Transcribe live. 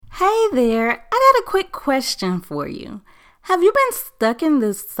Hey there, I got a quick question for you. Have you been stuck in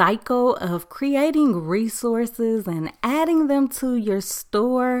this cycle of creating resources and adding them to your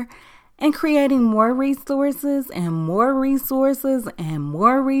store and creating more resources and more resources and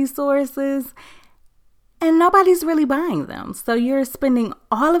more resources, and nobody's really buying them? So you're spending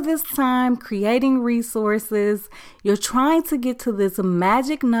all of this time creating resources. You're trying to get to this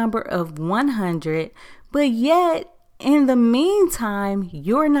magic number of 100, but yet in the meantime,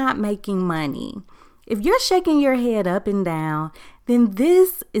 you're not making money. If you're shaking your head up and down, then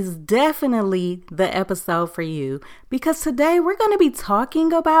this is definitely the episode for you, because today we're going to be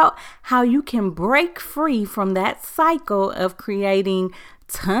talking about how you can break free from that cycle of creating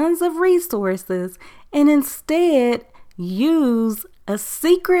tons of resources and instead use a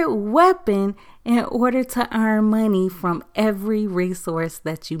secret weapon in order to earn money from every resource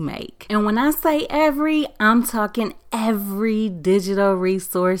that you make. And when I say every, I'm talking every digital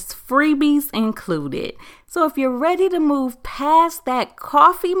resource, freebies included. So if you're ready to move past that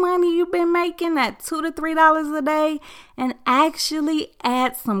coffee money you've been making, that $2 to $3 a day, and actually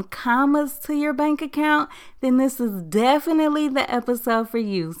add some commas to your bank account, then this is definitely the episode for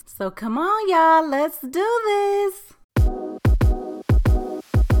you. So come on, y'all, let's do this.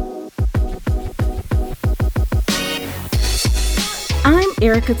 I'm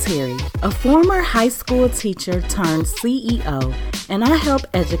Erica Terry, a former high school teacher turned CEO, and I help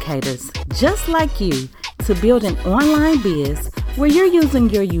educators just like you to build an online biz where you're using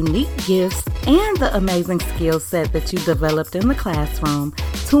your unique gifts and the amazing skill set that you developed in the classroom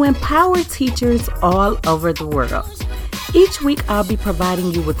to empower teachers all over the world. Each week, I'll be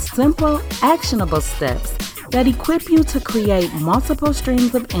providing you with simple, actionable steps that equip you to create multiple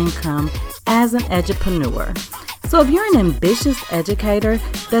streams of income as an edupreneur. So if you're an ambitious educator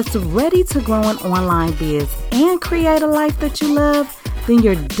that's ready to grow an online biz and create a life that you love, then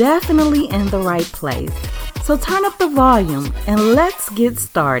you're definitely in the right place. So turn up the volume and let's get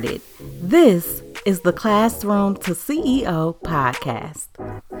started. This is the Classroom to CEO podcast.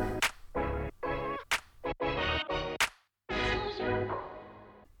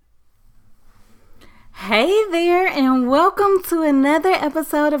 Hey there, and welcome to another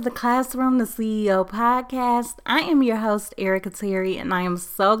episode of the Classroom to CEO podcast. I am your host, Erica Terry, and I am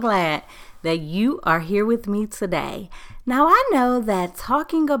so glad that you are here with me today. Now, I know that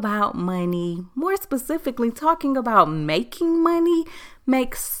talking about money, more specifically talking about making money,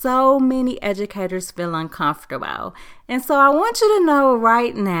 makes so many educators feel uncomfortable. And so I want you to know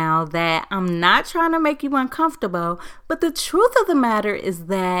right now that I'm not trying to make you uncomfortable, but the truth of the matter is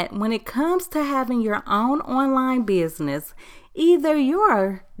that when it comes to having your own online business, either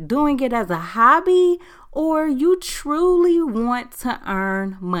you're doing it as a hobby or you truly want to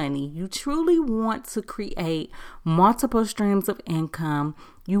earn money. You truly want to create multiple streams of income.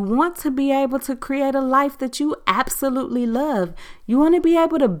 You want to be able to create a life that you absolutely love. You want to be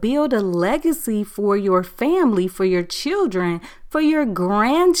able to build a legacy for your family, for your children, for your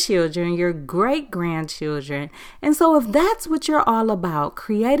grandchildren, your great-grandchildren. And so if that's what you're all about,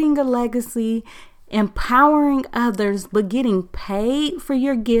 creating a legacy, empowering others, but getting paid for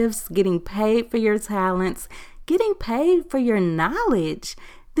your gifts, getting paid for your talents, getting paid for your knowledge,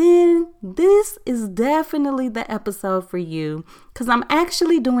 then this is definitely the episode for you, because I'm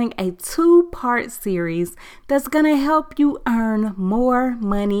actually doing a 2-part series that's going to help you earn more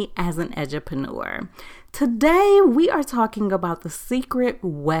money as an edupreneur. Today, we are talking about the secret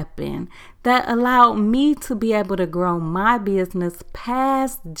weapon that allowed me to be able to grow my business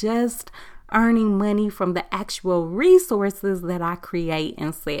past just earning money from the actual resources that I create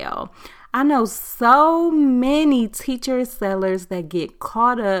and sell. I know so many teacher sellers that get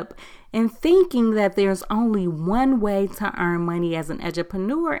caught up in thinking that there's only one way to earn money as an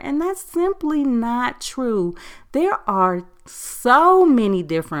edupreneur, and that's simply not true. There are so many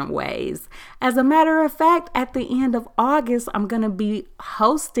different ways. As a matter of fact, at the end of August, I'm going to be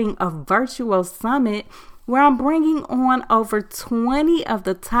hosting a virtual summit where I'm bringing on over 20 of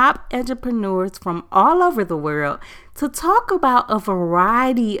the top edupreneurs from all over the world to talk about a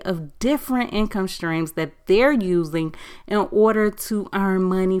variety of different income streams that they're using in order to earn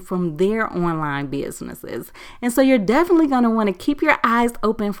money from their online businesses. And so you're definitely going to want to keep your eyes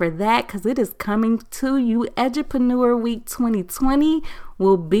open for that, because it is coming to you. Edupreneur Week 2020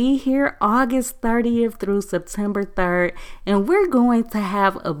 will be here August 30th through September 3rd, and we're going to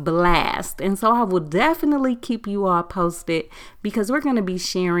have a blast. And so I will definitely keep you all posted, because we're going to be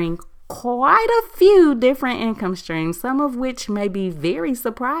sharing quite a few different income streams, some of which may be very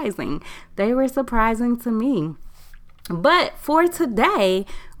surprising. They were surprising to me. But for today,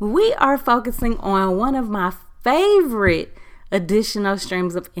 we are focusing on one of my favorite additional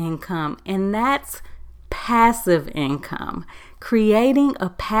streams of income, and that's passive income. Creating a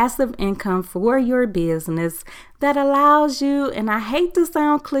passive income for your business that allows you, and I hate to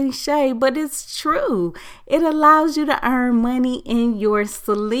sound cliche, but it's true. It allows you to earn money in your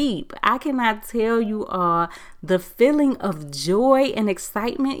sleep. I cannot tell you all the feeling of joy and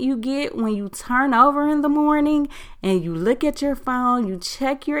excitement you get when you turn over in the morning and you look at your phone, you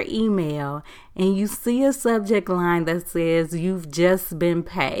check your email, and you see a subject line that says you've just been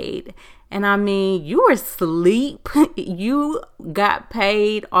paid. And I mean, you were asleep. You got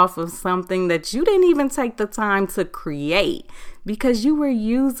paid off of something that you didn't even take the time to create because you were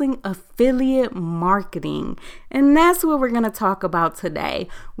using affiliate marketing. And that's what we're going to talk about today.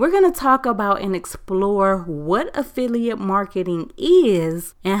 We're going to talk about and explore what affiliate marketing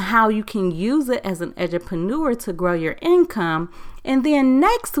is and how you can use it as an entrepreneur to grow your income. And then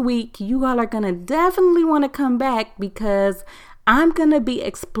next week, you all are going to definitely want to come back because I'm going to be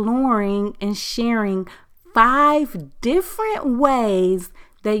exploring and sharing 5 different ways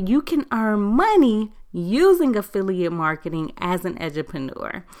that you can earn money using affiliate marketing as an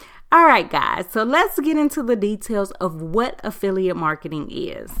entrepreneur. All right, guys, so let's get into the details of what affiliate marketing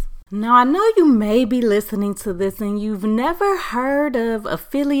is. Now, I know you may be listening to this and you've never heard of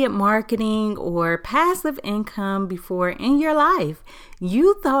affiliate marketing or passive income before in your life.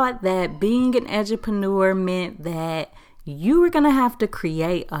 You thought that being an entrepreneur meant that you were going to have to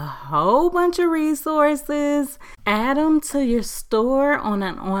create a whole bunch of resources, add them to your store on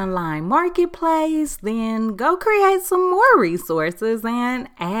an online marketplace, then go create some more resources and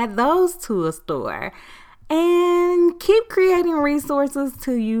add those to a store. And keep creating resources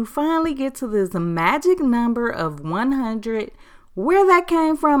till you finally get to this magic number of 100. Where that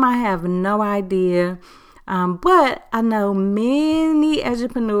came from, I have no idea. But I know many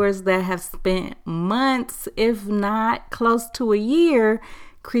entrepreneurs that have spent months, if not close to a year,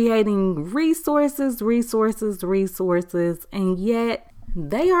 creating resources, and yet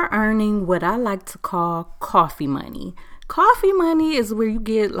they are earning what I like to call coffee money. Coffee money is where you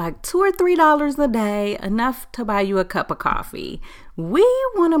get like $2 or $3 a day, enough to buy you a cup of coffee. We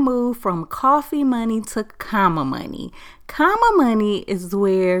want to move from coffee money to comma money. Comma money is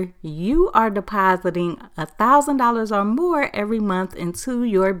where you are depositing $1,000 or more every month into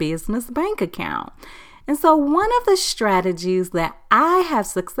your business bank account. And so one of the strategies that I have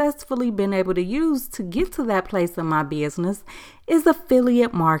successfully been able to use to get to that place in my business is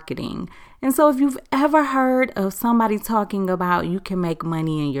affiliate marketing. And so if you've ever heard of somebody talking about you can make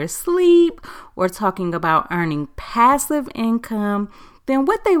money in your sleep or talking about earning passive income, then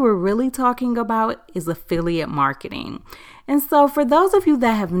what they were really talking about is affiliate marketing. And so for those of you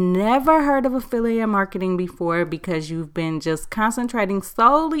that have never heard of affiliate marketing before because you've been just concentrating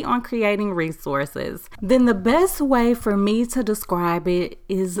solely on creating resources, then the best way for me to describe it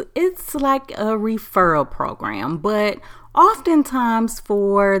is it's like a referral program. But oftentimes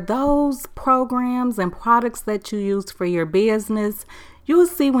for those programs and products that you use for your business, you'll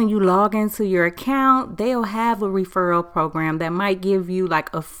see when you log into your account, they'll have a referral program that might give you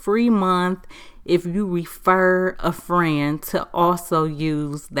like a free month if you refer a friend to also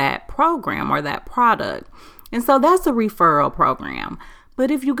use that program or that product. And so that's a referral program. But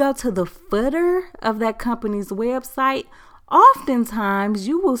if you go to the footer of that company's website, oftentimes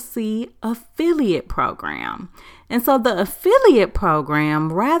you will see affiliate program. And so the affiliate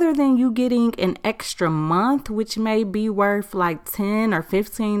program, rather than you getting an extra month, which may be worth like $10 or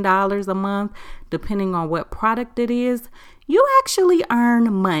 $15 a month, depending on what product it is, you actually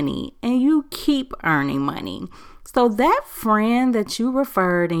earn money and you keep earning money. So that friend that you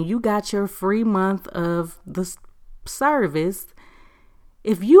referred and you got your free month of the service,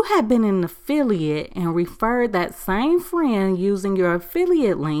 if you had been an affiliate and referred that same friend using your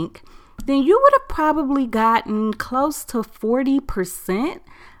affiliate link, then you would have probably gotten close to 40%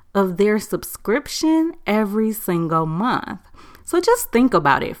 of their subscription every single month. So just think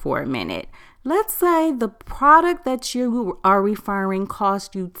about it for a minute. Let's say the product that you are referring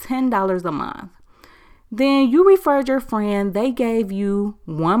cost you $10 a month. Then you referred your friend, they gave you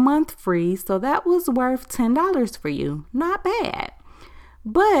 1 month free, so that was worth $10 for you. Not bad.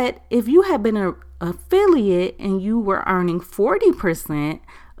 But if you had been an affiliate and you were earning 40%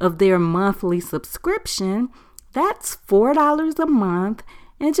 of their monthly subscription, that's $4 a month.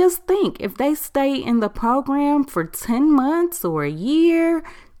 And just think, if they stay in the program for 10 months or a year,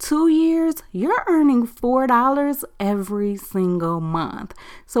 2 years, you're earning $4 every single month.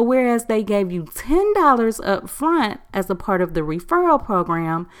 So whereas they gave you $10 up front as a part of the referral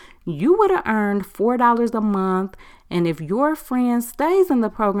program, you would have earned $4 a month. And if your friend stays in the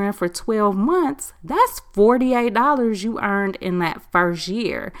program for 12 months, that's $48 you earned in that first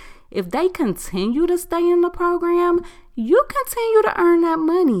year. If they continue to stay in the program, you continue to earn that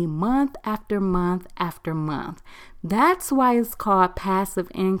money month after month after month. That's why it's called passive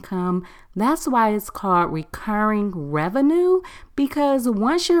income. That's why it's called recurring revenue, because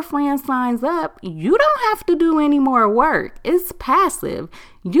once your friend signs up, you don't have to do any more work. It's passive.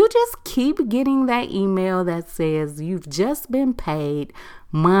 You just keep getting that email that says you've just been paid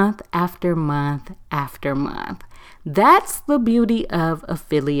month after month after month. That's the beauty of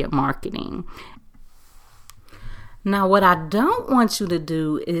affiliate marketing. Now, what I don't want you to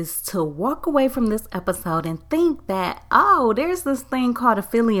do is to walk away from this episode and think that, oh, there's this thing called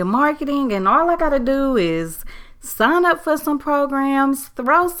affiliate marketing and all I got to do is sign up for some programs,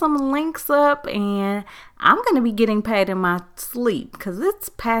 throw some links up, and I'm going to be getting paid in my sleep because it's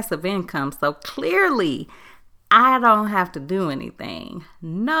passive income. So clearly, I don't have to do anything.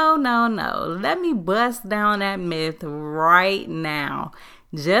 No. Let me bust down that myth right now.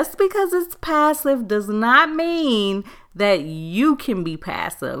 Just because it's passive does not mean that you can be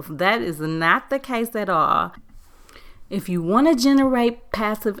passive. That is not the case at all. If you want to generate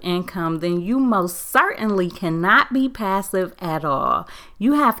passive income, then you most certainly cannot be passive at all.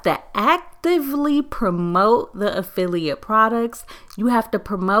 You have to actively promote the affiliate products. You have to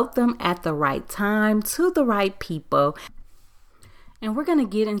promote them at the right time to the right people. And we're going to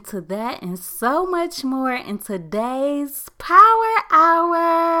get into that and so much more in today's Power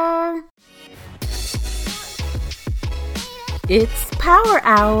Hour. It's Power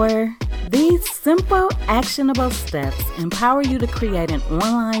Hour. These simple, actionable steps empower you to create an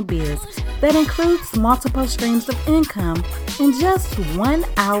online biz that includes multiple streams of income in just 1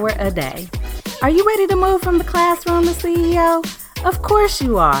 hour a day. Are you ready to move from the classroom to CEO? Of course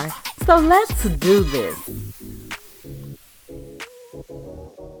you are. So let's do this.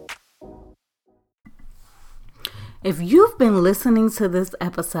 If you've been listening to this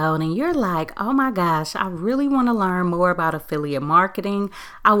episode and you're like, oh my gosh, I really want to learn more about affiliate marketing.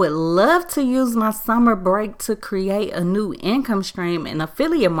 I would love to use my summer break to create a new income stream, and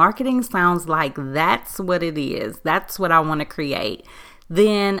affiliate marketing sounds like that's what it is. That's what I want to create.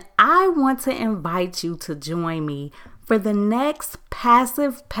 Then I want to invite you to join me for the next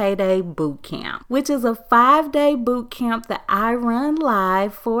Passive Payday Bootcamp, which is a 5-day bootcamp that I run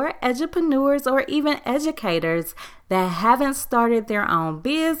live for edupreneurs or even educators that haven't started their own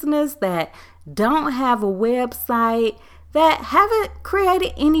business, that don't have a website, that haven't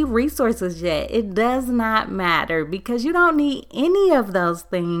created any resources yet. It does not matter because you don't need any of those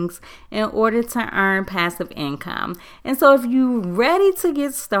things in order to earn passive income. And so if you're ready to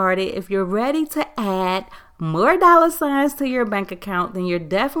get started, if you're ready to add more dollar signs to your bank account, then you're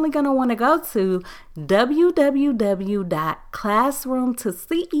definitely going to want to go to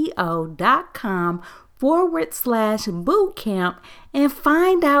www.classroomtoceo.com/bootcamp and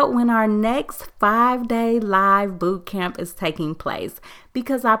find out when our next 5-day live bootcamp is taking place.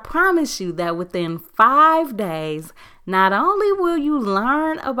 Because I promise you that within 5 days, not only will you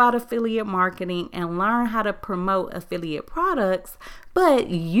learn about affiliate marketing and learn how to promote affiliate products,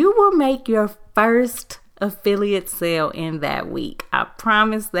 but you will make your first affiliate sale in that week. I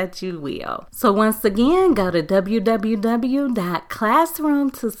promise that you will. So once again, go to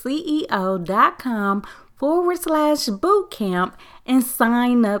www.classroomtoceo.com/bootcamp and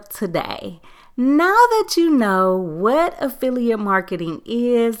sign up today. Now that you know what affiliate marketing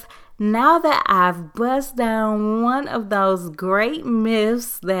is, now that I've bust down one of those great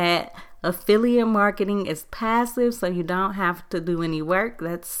myths that affiliate marketing is passive, so you don't have to do any work,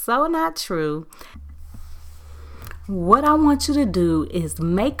 that's so not true. What I want you to do is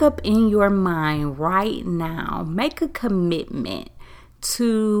make up in your mind right now, make a commitment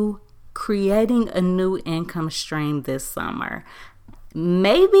to creating a new income stream this summer.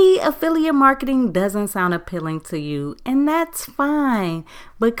 Maybe affiliate marketing doesn't sound appealing to you, and that's fine.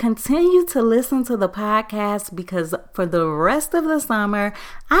 But continue to listen to the podcast because for the rest of the summer,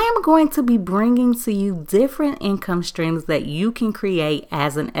 I am going to be bringing to you different income streams that you can create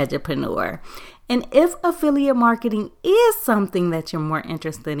as an edupreneur. And if affiliate marketing is something that you're more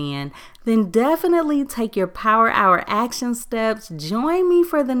interested in, then definitely take your Power Hour action steps, join me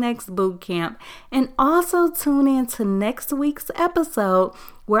for the next bootcamp, and also tune in to next week's episode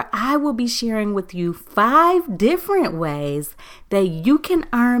where I will be sharing with you 5 different ways that you can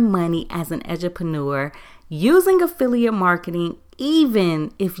earn money as an edupreneur using affiliate marketing,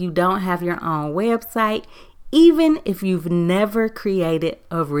 even if you don't have your own website, even if you've never created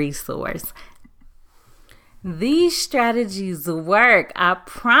a resource. These strategies work. I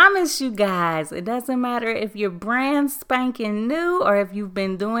promise you guys. It doesn't matter if you're brand spanking new or if you've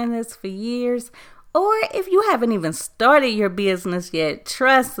been doing this for years or if you haven't even started your business yet.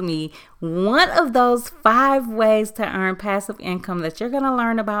 Trust me, one of those 5 ways to earn passive income that you're going to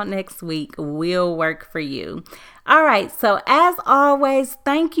learn about next week will work for you. All right, so as always,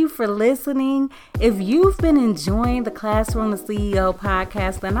 thank you for listening. If you've been enjoying the Classroom the CEO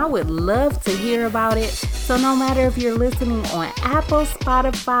podcast, then I would love to hear about it. So no matter if you're listening on Apple,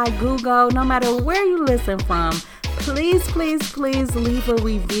 Spotify, Google, no matter where you listen from, please leave a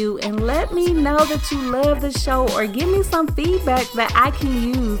review and let me know that you love the show or give me some feedback that I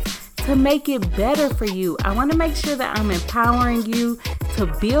can use to make it better for you. I want to make sure that I'm empowering you to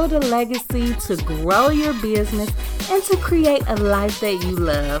build a legacy, to grow your business, and to create a life that you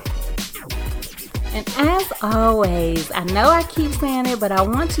love. And as always, I know I keep saying it, but I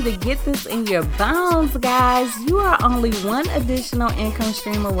want you to get this in your bones, guys. You are only one additional income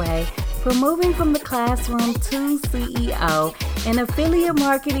stream away from moving from the classroom to CEO, and affiliate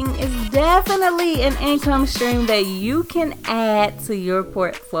marketing is definitely an income stream that you can add to your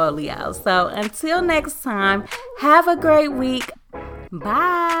portfolio. So until next time, have a great week.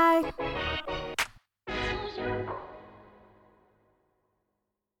 Bye.